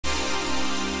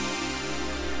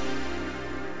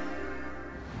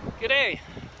G'day,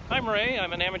 I'm Ray.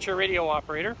 I'm an amateur radio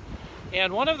operator,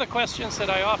 and one of the questions that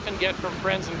I often get from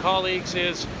friends and colleagues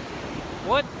is,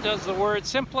 what does the word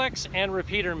simplex and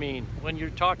repeater mean when you're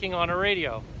talking on a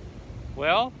radio?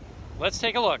 Well, let's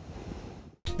take a look.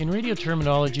 In radio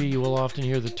terminology, you will often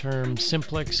hear the term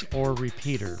simplex or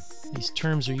repeater. These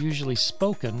terms are usually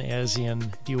spoken as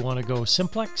in, do you want to go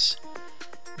simplex?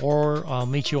 Or I'll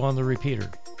meet you on the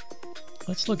repeater.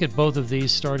 Let's look at both of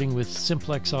these, starting with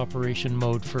simplex operation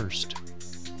mode first.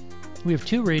 We have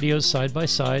two radios side by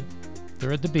side.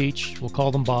 They're at the beach. We'll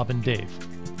call them Bob and Dave.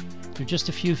 They're just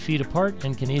a few feet apart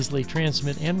and can easily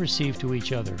transmit and receive to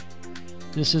each other.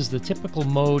 This is the typical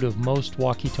mode of most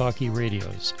walkie-talkie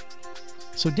radios.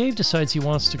 So Dave decides he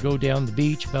wants to go down the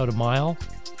beach about a mile,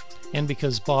 and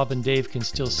because Bob and Dave can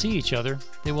still see each other,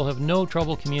 they will have no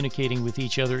trouble communicating with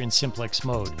each other in simplex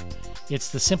mode. It's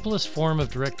the simplest form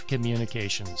of direct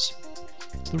communications.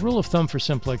 The rule of thumb for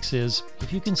simplex is,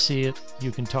 if you can see it,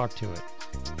 you can talk to it.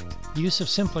 The use of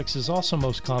simplex is also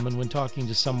most common when talking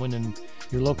to someone in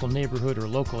your local neighborhood or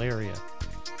local area.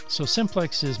 So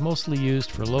simplex is mostly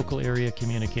used for local area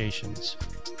communications.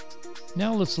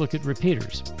 Now let's look at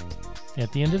repeaters.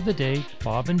 At the end of the day,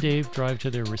 Bob and Dave drive to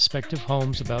their respective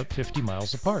homes about 50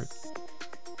 miles apart.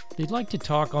 They'd like to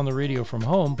talk on the radio from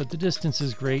home, but the distance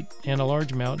is great and a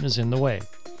large mountain is in the way.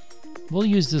 We'll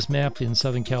use this map in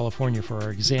Southern California for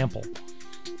our example.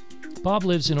 Bob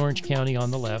lives in Orange County on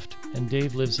the left, and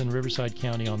Dave lives in Riverside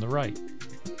County on the right.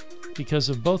 Because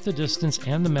of both the distance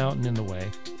and the mountain in the way,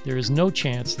 there is no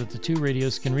chance that the two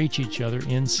radios can reach each other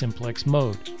in simplex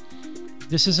mode.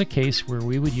 This is a case where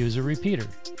we would use a repeater.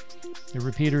 A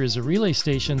repeater is a relay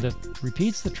station that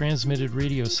repeats the transmitted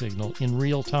radio signal in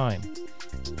real time.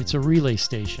 It's a relay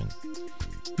station.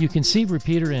 You can see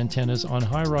repeater antennas on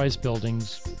high-rise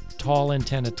buildings, tall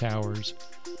antenna towers,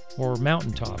 or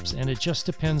mountaintops, and it just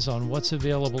depends on what's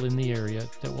available in the area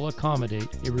that will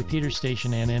accommodate a repeater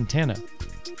station and antenna.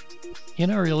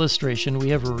 In our illustration, we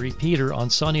have a repeater on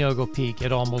Santiago Peak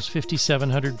at almost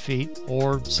 5,700 feet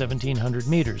or 1,700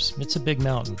 meters. It's a big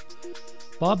mountain.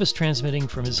 Bob is transmitting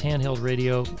from his handheld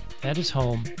radio at his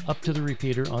home up to the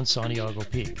repeater on Santiago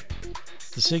Peak.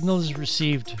 The signal is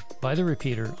received by the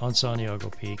repeater on Santiago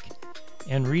Peak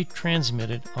and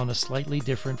retransmitted on a slightly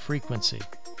different frequency.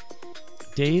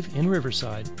 Dave in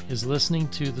Riverside is listening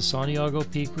to the Santiago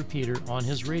Peak repeater on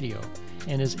his radio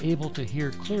and is able to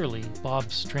hear clearly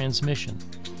Bob's transmission.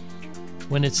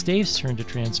 When it's Dave's turn to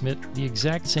transmit, the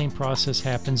exact same process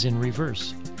happens in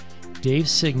reverse.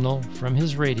 Dave's signal from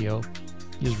his radio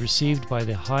is received by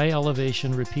the high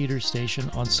elevation repeater station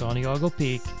on Santiago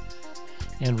Peak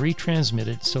and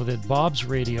retransmitted so that Bob's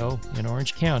radio in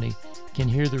Orange County can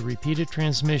hear the repeated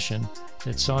transmission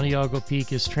that Santiago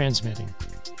Peak is transmitting.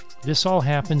 This all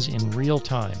happens in real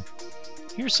time.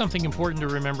 Here's something important to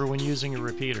remember when using a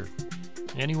repeater.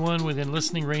 Anyone within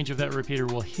listening range of that repeater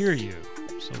will hear you,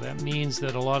 so that means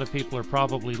that a lot of people are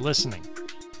probably listening.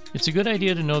 It's a good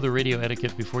idea to know the radio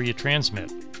etiquette before you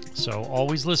transmit, so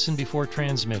always listen before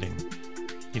transmitting.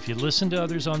 If you listen to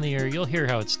others on the air, you'll hear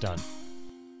how it's done.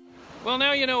 Well,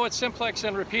 now you know what simplex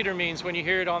and repeater means when you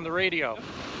hear it on the radio.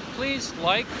 Please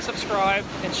like, subscribe,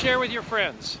 and share with your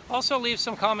friends. Also leave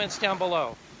some comments down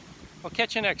below. I'll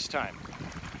catch you next time.